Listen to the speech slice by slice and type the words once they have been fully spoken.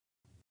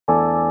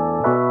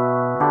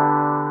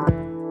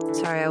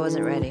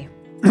wasn't ready.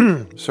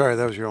 Sorry,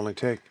 that was your only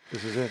take.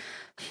 This is it.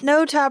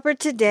 No topper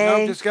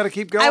today. No, just got to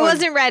keep going. I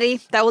wasn't ready.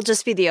 That will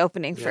just be the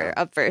opening for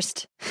Up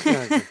First.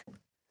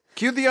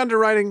 Cue the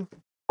underwriting.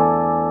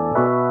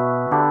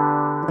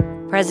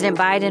 President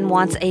Biden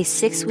wants a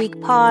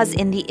 6-week pause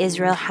in the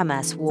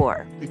Israel-Hamas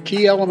war. The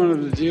key element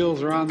of the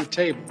deals are on the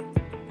table.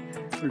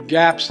 There are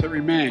gaps that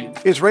remain.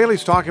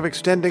 Israelis talk of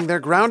extending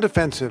their ground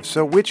offensive,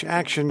 so which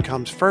action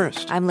comes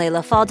first? I'm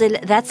Layla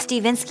Faldil, that's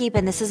Steve Inskeep,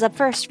 and this is Up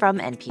First from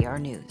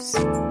NPR News.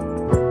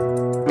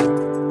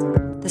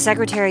 The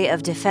Secretary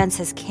of Defense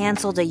has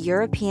canceled a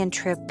European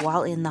trip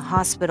while in the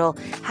hospital.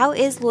 How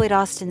is Lloyd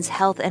Austin's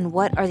health, and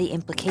what are the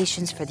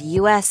implications for the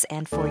U.S.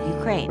 and for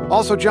Ukraine?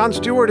 Also, Jon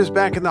Stewart is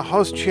back in the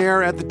host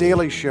chair at The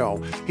Daily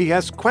Show. He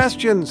has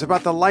questions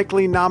about the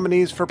likely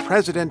nominees for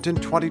president in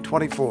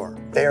 2024.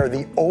 They are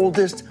the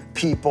oldest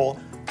people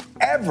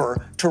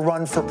ever to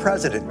run for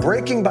president,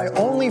 breaking by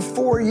only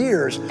 4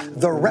 years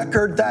the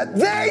record that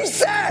they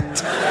set.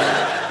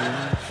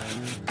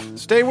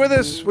 Stay with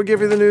us. We'll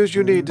give you the news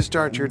you need to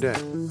start your day.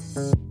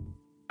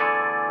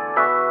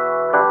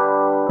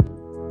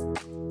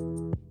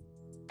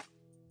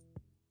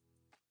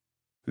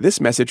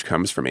 This message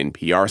comes from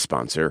NPR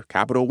sponsor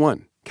Capital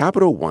One.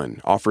 Capital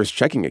One offers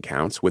checking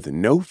accounts with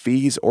no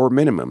fees or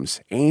minimums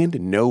and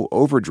no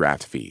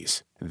overdraft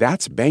fees.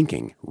 That's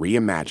banking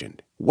reimagined.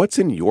 What's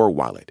in your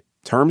wallet?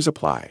 Terms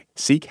apply.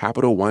 See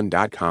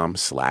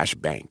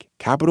CapitalOne.com/bank.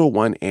 Capital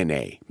One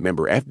N.A.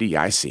 Member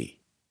FDIC.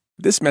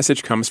 This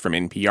message comes from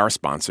NPR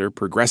sponsor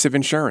Progressive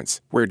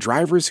Insurance, where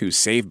drivers who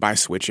save by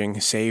switching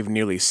save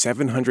nearly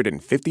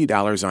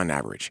 $750 on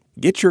average.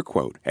 Get your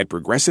quote at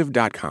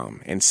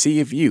Progressive.com and see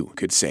if you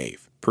could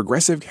save.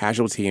 Progressive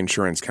Casualty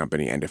Insurance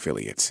Company and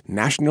Affiliates.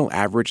 National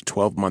average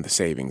 12-month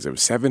savings of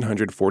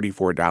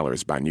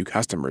 $744 by new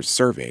customers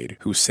surveyed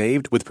who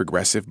saved with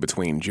Progressive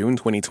between June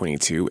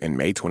 2022 and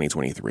May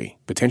 2023.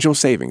 Potential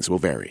savings will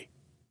vary.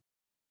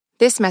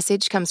 This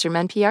message comes from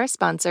NPR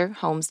sponsor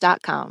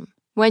Homes.com.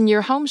 When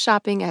you're home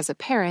shopping as a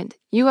parent,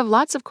 you have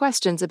lots of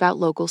questions about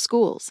local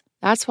schools.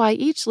 That's why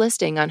each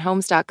listing on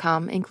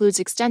Homes.com includes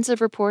extensive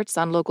reports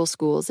on local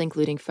schools,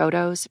 including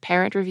photos,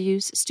 parent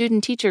reviews,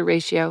 student-teacher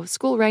ratio,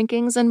 school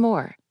rankings, and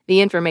more.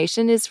 The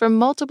information is from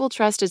multiple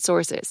trusted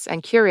sources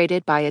and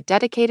curated by a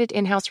dedicated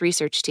in-house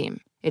research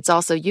team. It's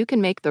also you can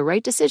make the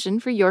right decision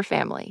for your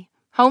family.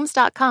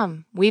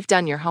 Homes.com. We've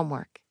done your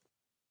homework.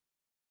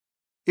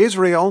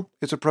 Israel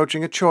is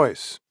approaching a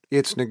choice.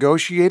 It's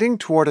negotiating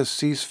toward a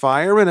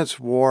ceasefire in its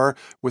war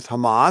with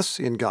Hamas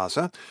in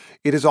Gaza.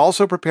 It is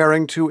also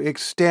preparing to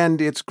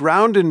extend its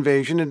ground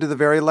invasion into the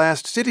very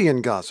last city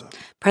in Gaza.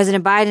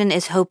 President Biden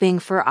is hoping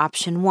for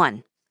option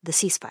 1, the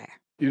ceasefire.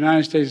 The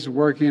United States is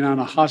working on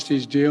a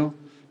hostage deal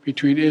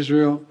between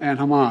Israel and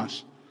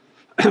Hamas,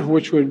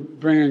 which would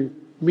bring an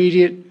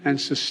immediate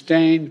and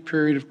sustained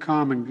period of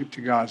calm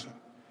to Gaza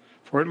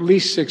for at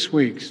least 6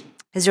 weeks.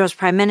 Israel's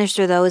prime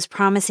minister, though, is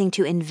promising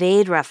to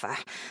invade Rafah,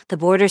 the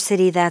border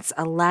city that's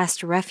a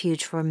last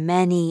refuge for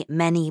many,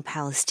 many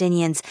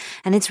Palestinians.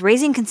 And it's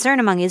raising concern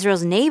among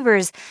Israel's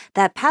neighbors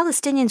that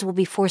Palestinians will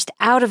be forced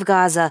out of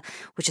Gaza,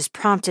 which has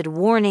prompted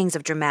warnings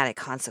of dramatic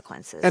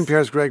consequences.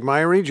 NPR's Greg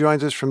Myrie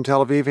joins us from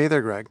Tel Aviv. Hey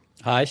there, Greg.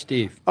 Hi,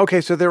 Steve. Okay,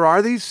 so there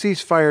are these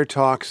ceasefire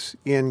talks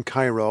in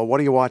Cairo. What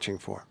are you watching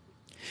for?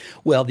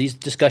 Well, these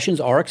discussions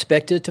are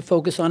expected to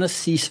focus on a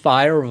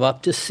ceasefire of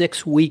up to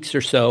 6 weeks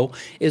or so,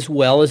 as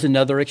well as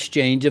another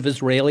exchange of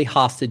Israeli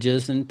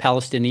hostages and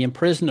Palestinian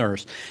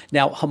prisoners.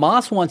 Now,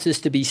 Hamas wants this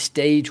to be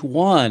stage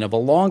 1 of a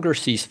longer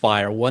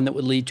ceasefire, one that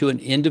would lead to an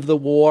end of the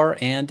war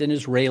and an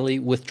Israeli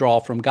withdrawal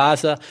from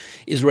Gaza.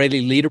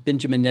 Israeli leader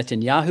Benjamin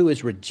Netanyahu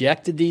has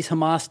rejected these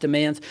Hamas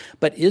demands,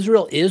 but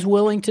Israel is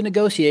willing to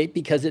negotiate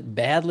because it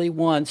badly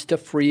wants to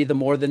free the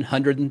more than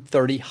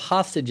 130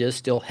 hostages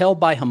still held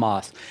by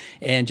Hamas.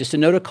 And just a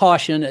note of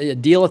caution, a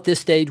deal at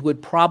this stage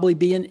would probably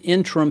be an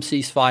interim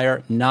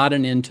ceasefire, not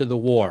an end to the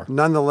war.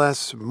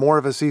 Nonetheless, more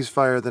of a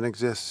ceasefire than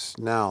exists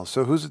now.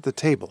 So who's at the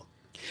table?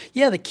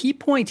 Yeah, the key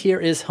point here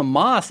is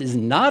Hamas is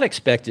not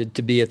expected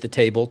to be at the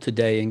table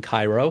today in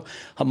Cairo.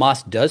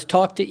 Hamas does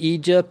talk to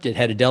Egypt. It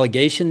had a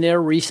delegation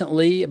there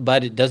recently,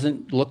 but it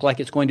doesn't look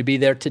like it's going to be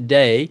there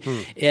today.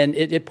 And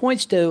it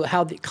points to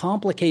how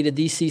complicated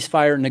these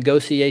ceasefire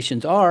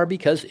negotiations are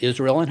because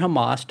Israel and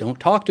Hamas don't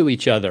talk to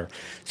each other.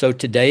 So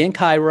today in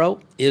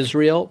Cairo,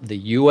 Israel, the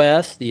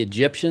U.S., the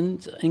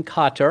Egyptians, and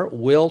Qatar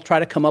will try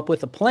to come up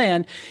with a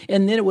plan,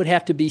 and then it would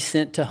have to be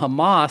sent to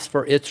Hamas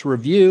for its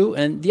review.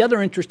 And the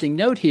other interesting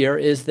note here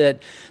is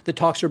that the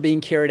talks are being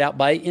carried out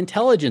by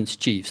intelligence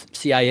chiefs.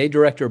 CIA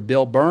Director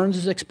Bill Burns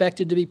is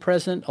expected to be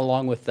present,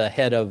 along with the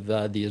head of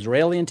the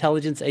Israeli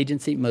intelligence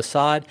agency,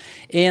 Mossad,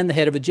 and the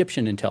head of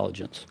Egyptian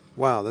intelligence.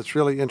 Wow, that's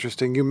really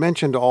interesting. You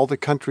mentioned all the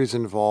countries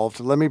involved.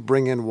 Let me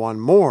bring in one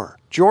more.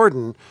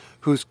 Jordan,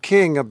 whose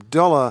king,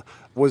 Abdullah,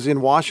 was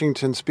in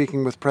Washington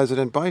speaking with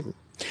President Biden.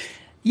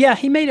 Yeah,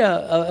 he made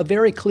a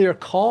very clear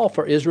call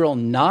for Israel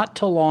not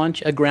to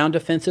launch a ground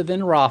offensive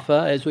in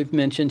Rafah. As we've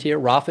mentioned here,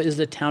 Rafah is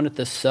the town at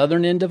the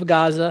southern end of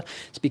Gaza.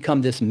 It's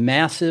become this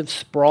massive,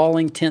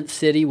 sprawling tent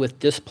city with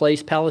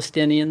displaced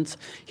Palestinians.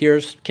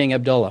 Here's King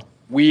Abdullah.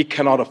 We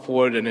cannot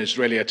afford an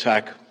Israeli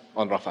attack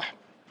on Rafah.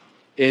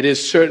 It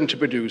is certain to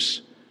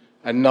produce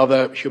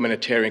another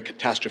humanitarian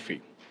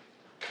catastrophe.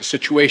 The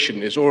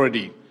situation is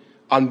already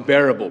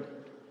unbearable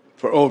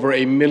for over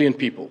 1 million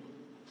people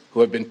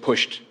who have been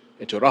pushed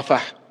into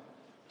Rafah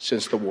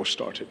since the war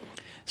started.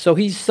 So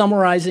he's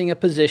summarizing a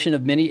position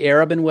of many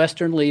Arab and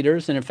Western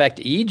leaders, and in fact,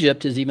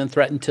 Egypt has even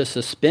threatened to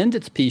suspend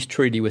its peace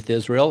treaty with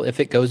Israel if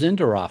it goes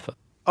into Rafah.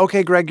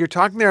 Okay, Greg, you're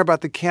talking there about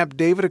the Camp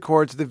David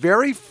Accords, the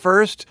very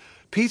first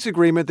peace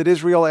agreement that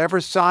Israel ever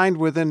signed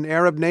with an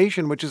Arab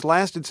nation, which has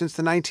lasted since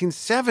the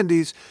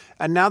 1970s,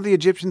 and now the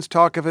Egyptians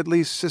talk of at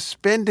least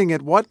suspending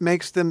it. What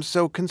makes them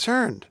so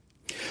concerned?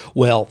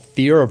 Well,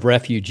 fear of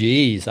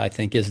refugees, I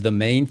think, is the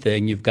main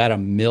thing. You've got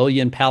 1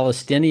 million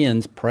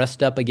Palestinians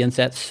pressed up against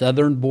that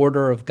southern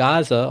border of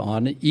Gaza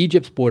on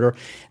Egypt's border.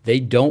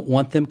 They don't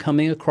want them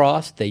coming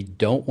across. They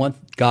don't want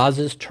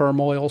Gaza's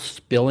turmoil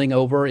spilling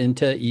over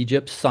into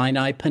Egypt's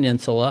Sinai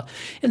Peninsula.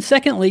 And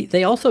secondly,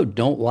 they also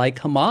don't like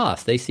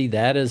Hamas. They see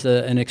that as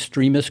an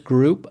extremist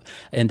group,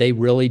 and they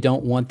really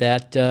don't want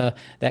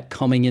that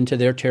coming into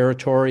their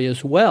territory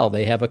as well.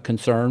 They have a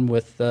concern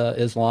with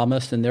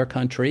Islamists in their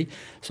country,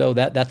 so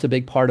that's a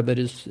big part of it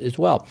as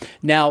well.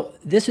 Now,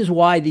 this is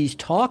why these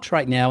talks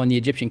right now in the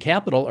Egyptian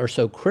capital are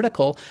so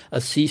critical. A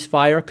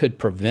ceasefire could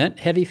prevent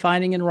heavy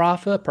fighting in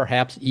Rafah,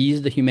 perhaps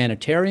ease the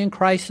humanitarian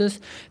crisis.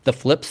 The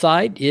flip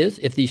side is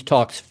if these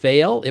talks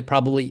fail, it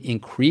probably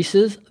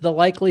increases the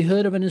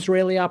likelihood of an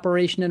Israeli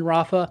operation in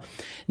Rafah.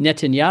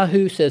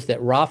 Netanyahu says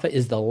that Rafah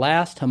is the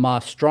last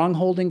Hamas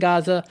stronghold in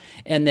Gaza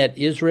and that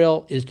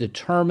Israel is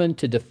determined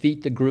to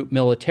defeat the group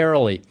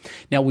militarily.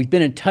 Now, we've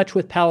been in touch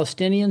with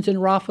Palestinians in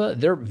Rafah.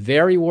 They're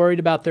very worried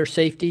about their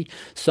safety.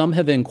 Some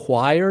have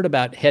inquired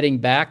about heading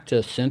back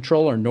to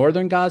central or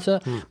northern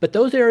Gaza, but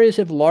those areas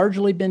have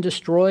largely been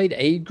destroyed.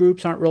 Aid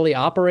groups aren't really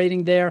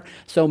operating there,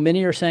 so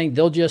many are saying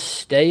they'll just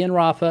stay in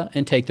Rafah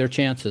and take their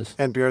chances.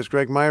 NPR's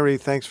Greg Myrie,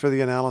 thanks for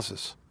the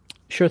analysis.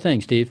 Sure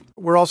thing, Steve.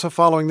 We're also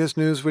following this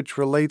news, which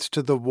relates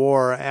to the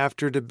war.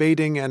 After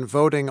debating and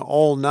voting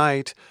all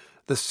night,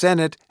 the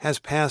Senate has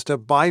passed a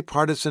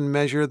bipartisan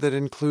measure that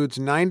includes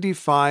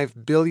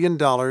 $95 billion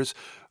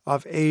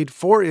of aid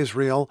for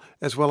Israel,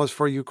 as well as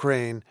for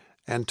Ukraine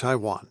and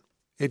Taiwan.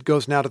 It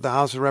goes now to the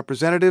House of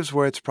Representatives,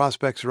 where its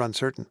prospects are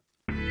uncertain.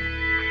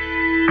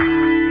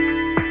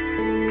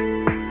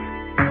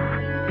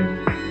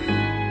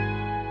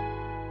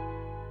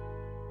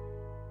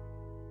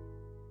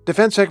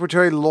 Defense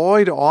Secretary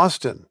Lloyd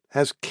Austin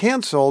has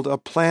canceled a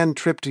planned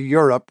trip to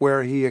Europe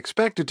where he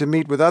expected to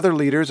meet with other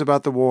leaders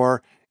about the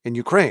war in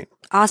Ukraine.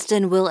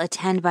 Austin will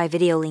attend by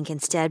video link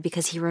instead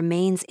because he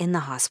remains in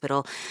the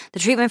hospital. The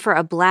treatment for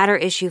a bladder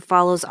issue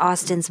follows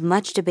Austin's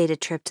much-debated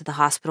trip to the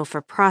hospital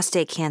for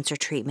prostate cancer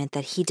treatment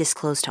that he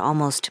disclosed to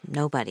almost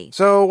nobody.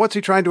 So what's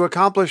he trying to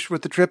accomplish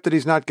with the trip that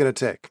he's not going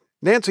to take?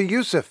 Nancy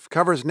Youssef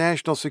covers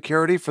national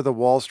security for the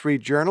Wall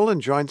Street Journal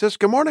and joins us.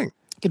 Good morning.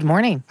 Good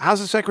morning.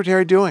 How's the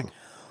secretary doing?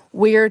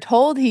 We're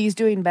told he's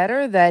doing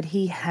better, that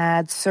he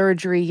had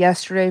surgery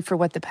yesterday for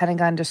what the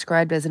Pentagon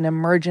described as an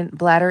emergent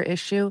bladder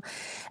issue,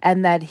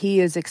 and that he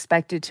is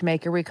expected to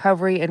make a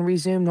recovery and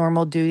resume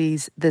normal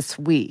duties this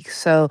week.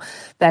 So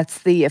that's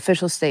the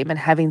official statement.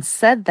 Having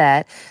said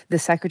that, the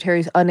secretary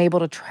is unable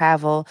to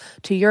travel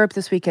to Europe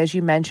this week, as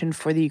you mentioned,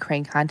 for the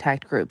Ukraine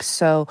contact group.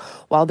 So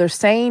while they're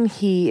saying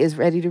he is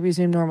ready to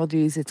resume normal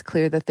duties, it's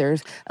clear that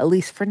there's, at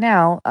least for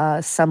now,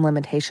 some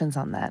limitations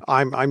on that.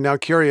 I'm now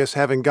curious,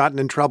 having gotten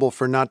in trouble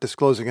for not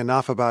disclosing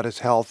enough about his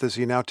health, is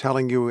he now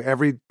telling you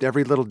every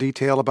little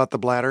detail about the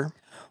bladder?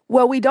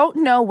 Well, we don't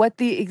know what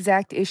the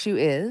exact issue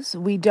is.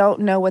 We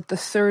don't know what the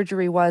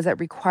surgery was that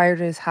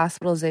required his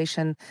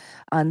hospitalization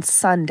on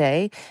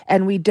Sunday,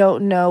 and we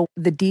don't know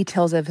the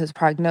details of his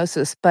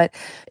prognosis. But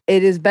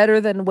it is better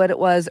than what it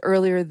was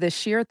earlier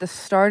this year at the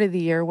start of the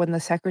year when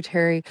the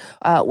secretary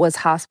was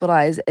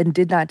hospitalized and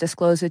did not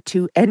disclose it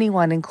to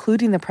anyone,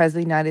 including the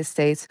President of the United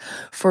States,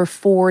 for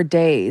 4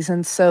 days.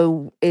 And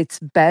so it's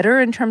better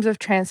in terms of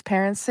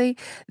transparency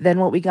than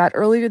what we got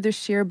earlier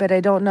this year, but I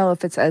don't know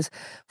if it's as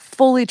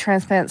fully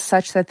transparent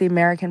such that the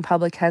American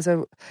public has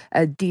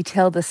a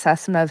detailed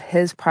assessment of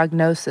his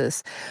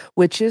prognosis,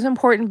 which is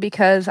important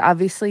because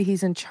obviously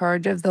he's in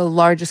charge of the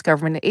largest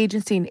government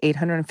agency, an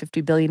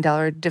 $850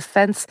 billion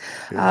defense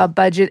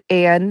budget,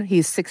 and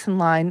he's sixth in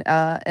line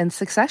in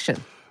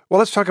succession. Well,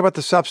 let's talk about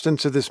the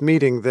substance of this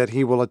meeting that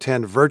he will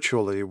attend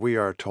virtually, we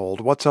are told.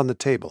 What's on the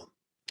table?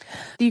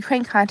 The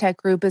Ukraine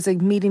Contact Group is a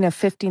meeting of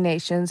 50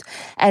 nations,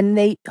 and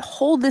they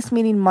hold this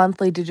meeting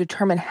monthly to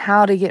determine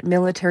how to get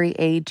military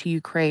aid to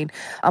Ukraine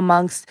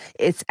amongst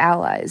its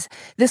allies.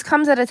 This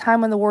comes at a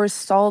time when the war is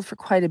stalled for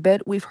quite a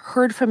bit. We've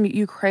heard from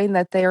Ukraine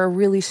that they are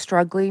really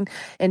struggling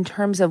in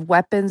terms of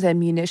weapons and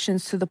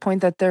munitions, to the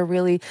point that they're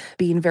really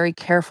being very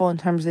careful in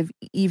terms of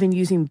even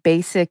using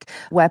basic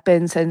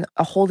weapons and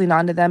holding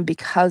on to them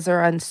because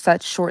they're on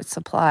such short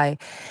supply.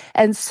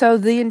 And so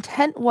the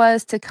intent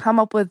was to come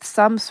up with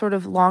some sort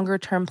of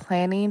longer-term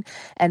planning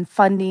and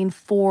funding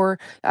for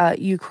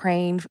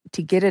Ukraine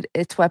to get it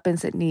its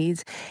weapons it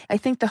needs. I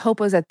think the hope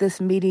was that this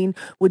meeting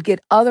would get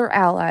other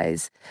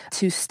allies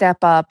to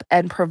step up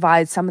and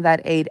provide some of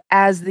that aid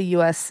as the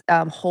U.S.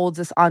 Holds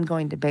this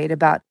ongoing debate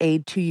about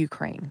aid to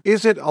Ukraine.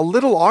 Is it a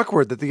little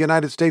awkward that the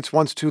United States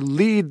wants to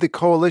lead the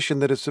coalition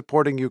that is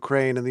supporting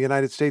Ukraine, and the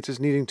United States is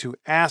needing to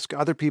ask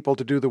other people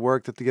to do the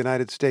work that the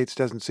United States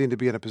doesn't seem to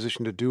be in a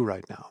position to do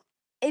right now?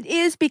 It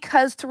is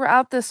because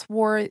throughout this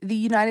war, the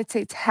United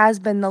States has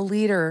been the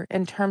leader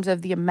in terms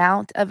of the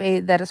amount of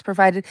aid that is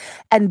provided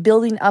and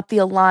building up the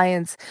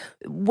alliance.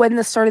 When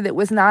this started, it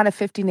was not a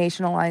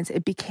 50-nation alliance.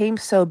 It became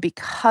so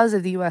because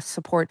of the U.S.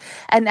 support.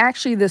 And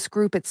actually, this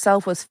group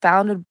itself was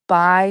founded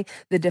by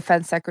the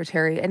defense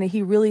secretary, and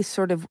he really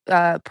sort of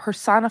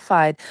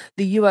personified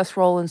the U.S.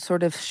 role in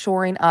sort of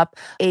shoring up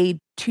aid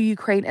to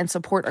Ukraine and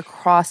support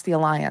across the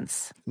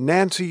alliance.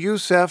 Nancy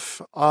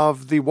Youssef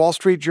of the Wall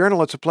Street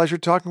Journal, it's a pleasure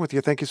talking with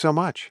you. Thank you so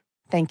much.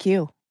 Thank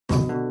you.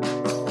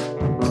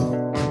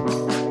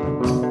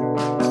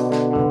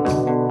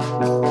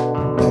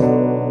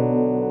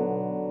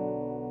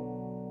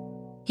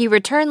 He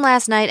returned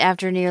last night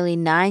after nearly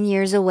 9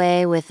 years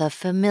away with a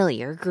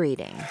familiar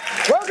greeting.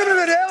 Welcome to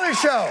The Daily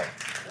Show.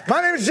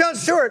 My name is Jon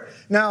Stewart.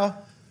 Now,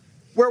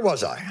 where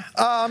was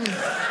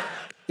I?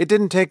 It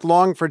didn't take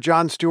long for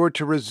Jon Stewart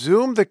to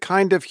resume the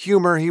kind of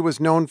humor he was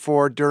known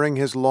for during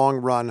his long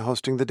run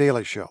hosting The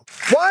Daily Show.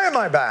 Why am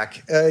I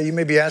back? You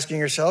may be asking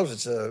yourselves.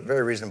 It's a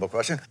very reasonable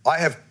question. I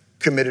have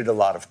committed a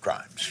lot of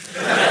crimes.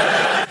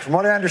 From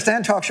what I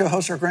understand, talk show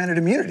hosts are granted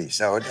immunity,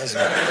 so it doesn't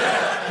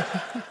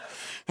matter.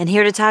 And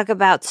here to talk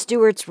about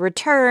Stewart's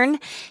return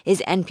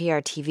is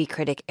NPR TV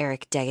critic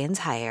Eric Deggans.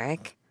 Hi,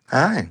 Eric.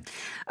 Hi.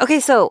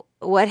 Okay, so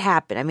what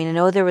happened? I mean, I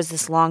know there was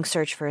this long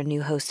search for a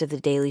new host of The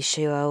Daily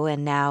Show,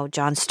 and now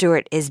Jon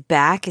Stewart is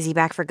back. Is he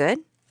back for good?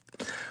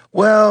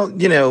 Well,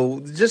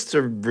 just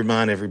to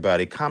remind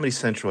everybody, Comedy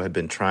Central had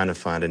been trying to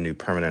find a new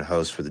permanent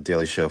host for The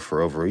Daily Show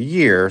for over a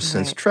year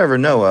since Trevor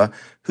Noah,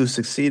 who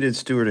succeeded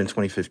Stewart in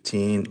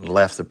 2015,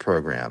 left the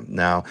program.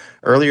 Now,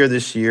 earlier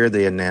this year,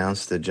 they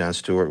announced that Jon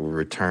Stewart will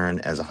return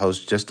as a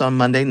host just on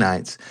Monday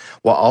nights,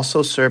 while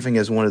also serving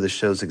as one of the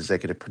show's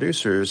executive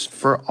producers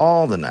for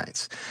all the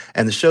nights.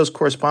 And the show's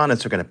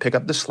correspondents are going to pick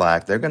up the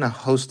slack. They're going to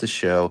host the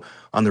show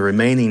on the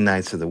remaining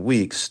nights of the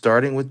week,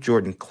 starting with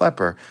Jordan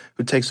Klepper,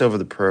 who takes over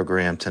the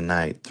program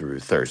tonight through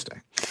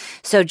Thursday.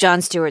 So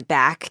Jon Stewart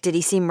back. Did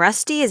he seem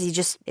rusty?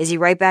 Is he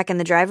right back in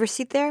the driver's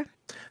seat there?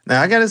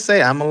 Now, I got to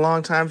say, I'm a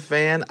longtime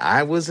fan.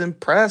 I was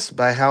impressed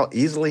by how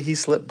easily he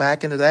slipped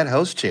back into that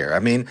host chair. I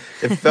mean,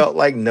 it felt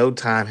like no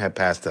time had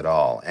passed at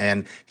all.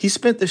 And he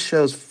spent the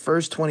show's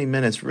first 20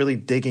 minutes really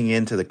digging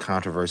into the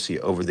controversy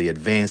over the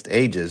advanced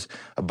ages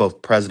of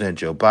both President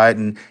Joe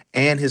Biden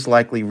and his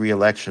likely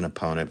re-election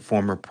opponent,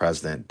 former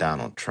President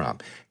Donald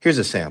Trump. Here's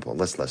a sample.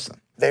 Let's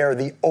listen. They are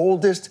the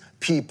oldest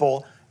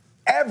people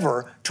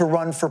ever to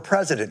run for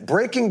president,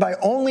 breaking by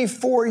only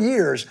 4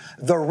 years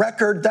the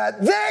record that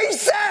they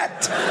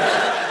set.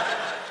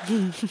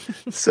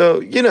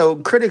 So,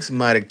 critics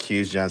might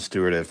accuse Jon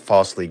Stewart of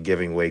falsely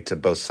giving weight to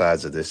both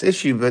sides of this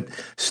issue, but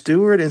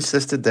Stewart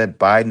insisted that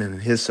Biden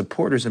and his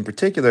supporters in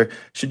particular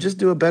should just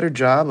do a better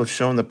job of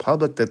showing the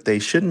public that they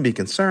shouldn't be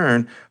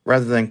concerned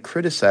rather than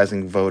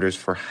criticizing voters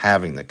for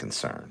having the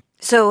concern.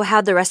 So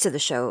how'd the rest of the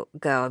show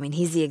go? I mean,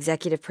 he's the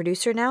executive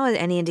producer now.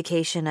 Any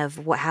indication of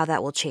how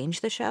that will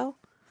change the show?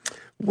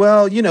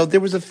 Well,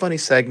 there was a funny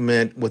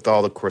segment with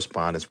all the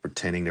correspondents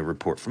pretending to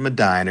report from a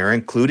diner,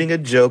 including a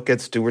joke at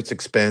Stewart's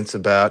expense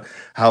about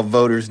how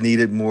voters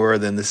needed more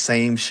than the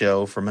same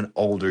show from an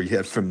older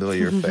yet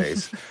familiar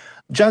face.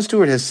 Jon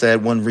Stewart has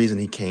said one reason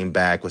he came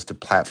back was to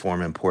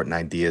platform important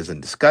ideas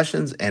and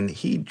discussions, and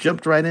he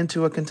jumped right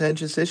into a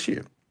contentious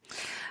issue.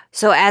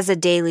 So as a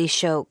Daily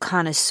Show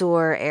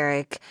connoisseur,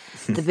 Eric,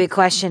 the big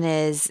question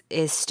is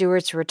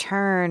Stewart's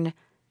return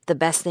the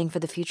best thing for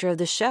the future of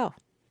the show?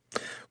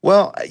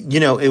 Well,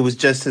 it was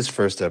just his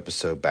first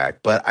episode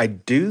back, but I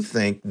do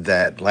think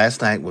that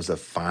last night was a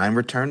fine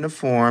return to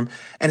form,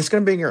 and it's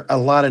going to bring a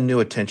lot of new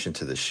attention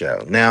to the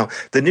show. Now,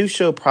 the new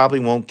show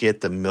probably won't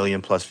get the 1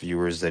 million-plus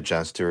viewers that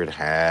Jon Stewart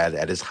had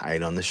at his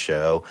height on the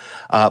show,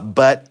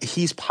 but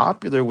he's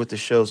popular with the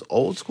show's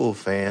old-school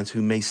fans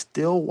who may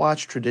still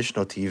watch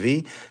traditional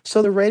TV,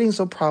 so the ratings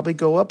will probably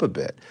go up a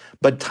bit.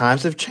 But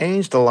times have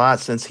changed a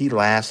lot since he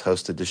last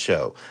hosted the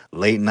show.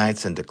 Late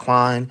nights in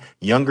decline,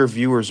 younger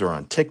viewers are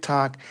on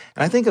TikTok,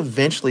 And I think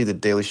eventually The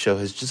Daily Show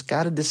has just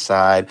got to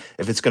decide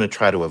if it's going to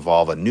try to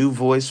evolve a new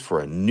voice for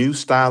a new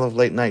style of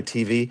late-night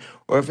TV,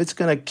 or if it's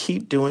going to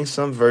keep doing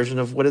some version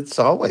of what it's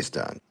always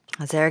done.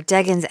 That's Eric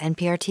Deggans,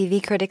 NPR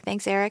TV critic.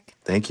 Thanks, Eric.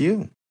 Thank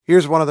you.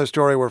 Here's one other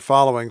story we're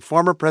following.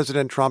 Former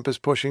President Trump is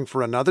pushing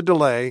for another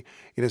delay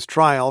in his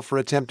trial for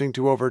attempting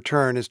to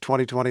overturn his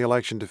 2020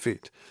 election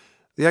defeat.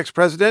 The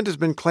ex-president has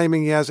been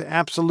claiming he has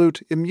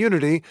absolute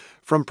immunity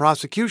from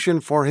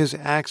prosecution for his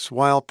acts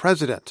while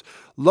president.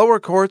 Lower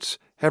courts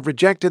have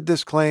rejected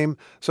this claim,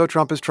 so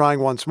Trump is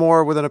trying once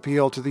more with an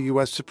appeal to the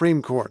U.S.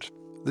 Supreme Court.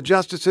 The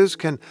justices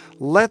can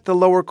let the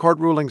lower court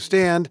ruling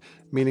stand,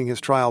 meaning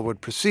his trial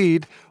would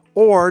proceed,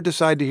 or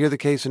decide to hear the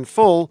case in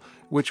full,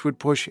 which would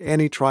push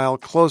any trial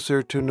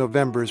closer to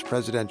November's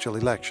presidential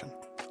election.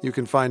 You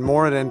can find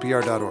more at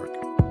npr.org.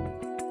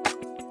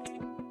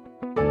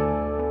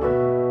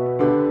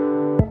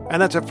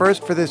 And that's a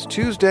first for this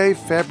Tuesday,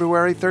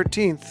 February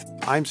 13th.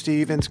 I'm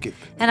Steve Inskeep.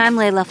 And I'm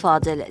Layla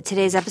Fadel.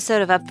 Today's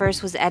episode of Up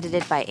First was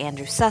edited by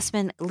Andrew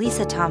Sussman,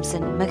 Lisa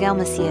Thompson, Miguel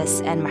Macias,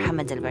 and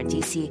Mohammed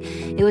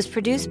El-Bardisi. It was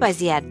produced by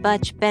Ziad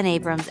Butch, Ben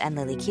Abrams, and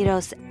Lily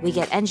Quiros. We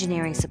get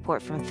engineering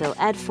support from Phil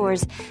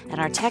Edfors,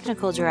 and our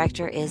technical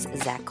director is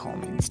Zach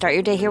Coleman. Start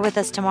your day here with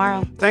us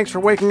tomorrow. Thanks for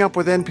waking up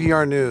with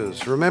NPR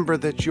News. Remember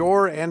that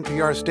your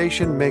NPR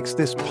station makes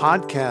this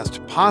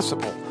podcast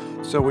possible.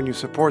 So when you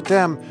support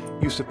them,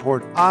 you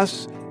support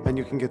us, and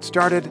you can get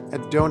started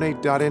at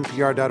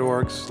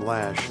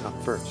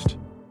donate.npr.org/upfirst.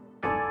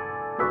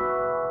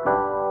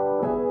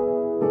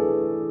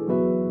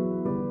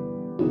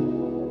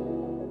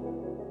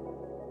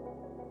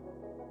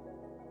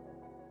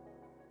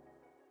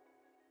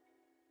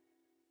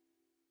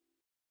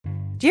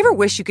 Do you ever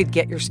wish you could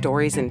get your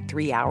stories in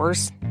 3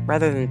 hours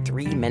rather than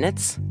 3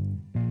 minutes?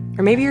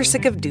 Or maybe you're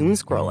sick of doom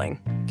scrolling,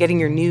 getting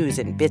your news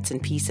in bits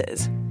and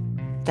pieces.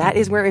 That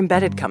is where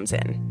Embedded comes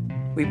in.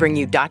 We bring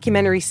you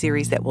documentary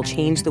series that will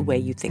change the way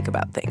you think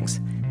about things.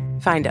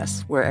 Find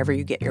us wherever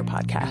you get your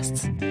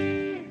podcasts.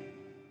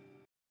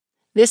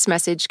 This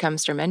message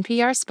comes from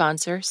NPR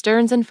sponsor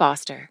Stearns &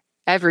 Foster.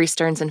 Every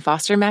Stearns &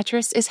 Foster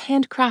mattress is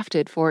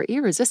handcrafted for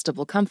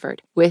irresistible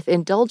comfort with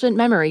indulgent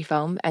memory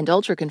foam and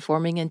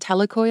ultra-conforming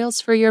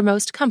IntelliCoils for your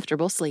most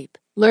comfortable sleep.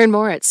 Learn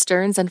more at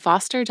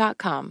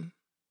stearnsandfoster.com.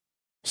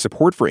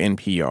 Support for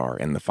NPR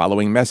and the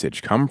following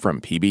message come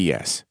from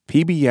PBS.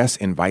 PBS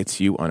invites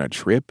you on a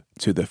trip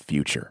to the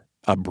future.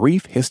 A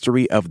Brief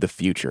History of the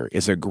Future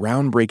is a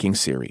groundbreaking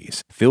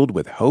series filled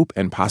with hope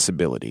and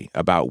possibility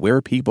about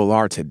where people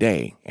are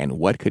today and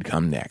what could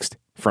come next.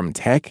 From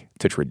tech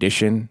to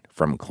tradition,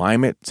 from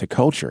climate to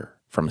culture,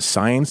 from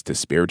science to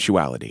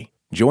spirituality.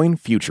 Join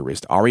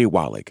futurist Ari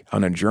Wallach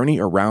on a journey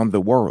around the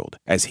world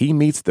as he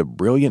meets the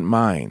brilliant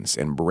minds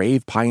and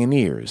brave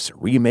pioneers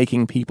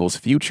remaking people's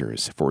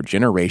futures for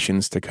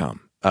generations to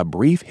come. A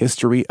Brief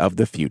History of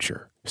the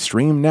Future.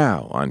 Stream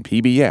now on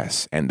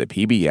PBS and the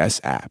PBS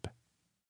app.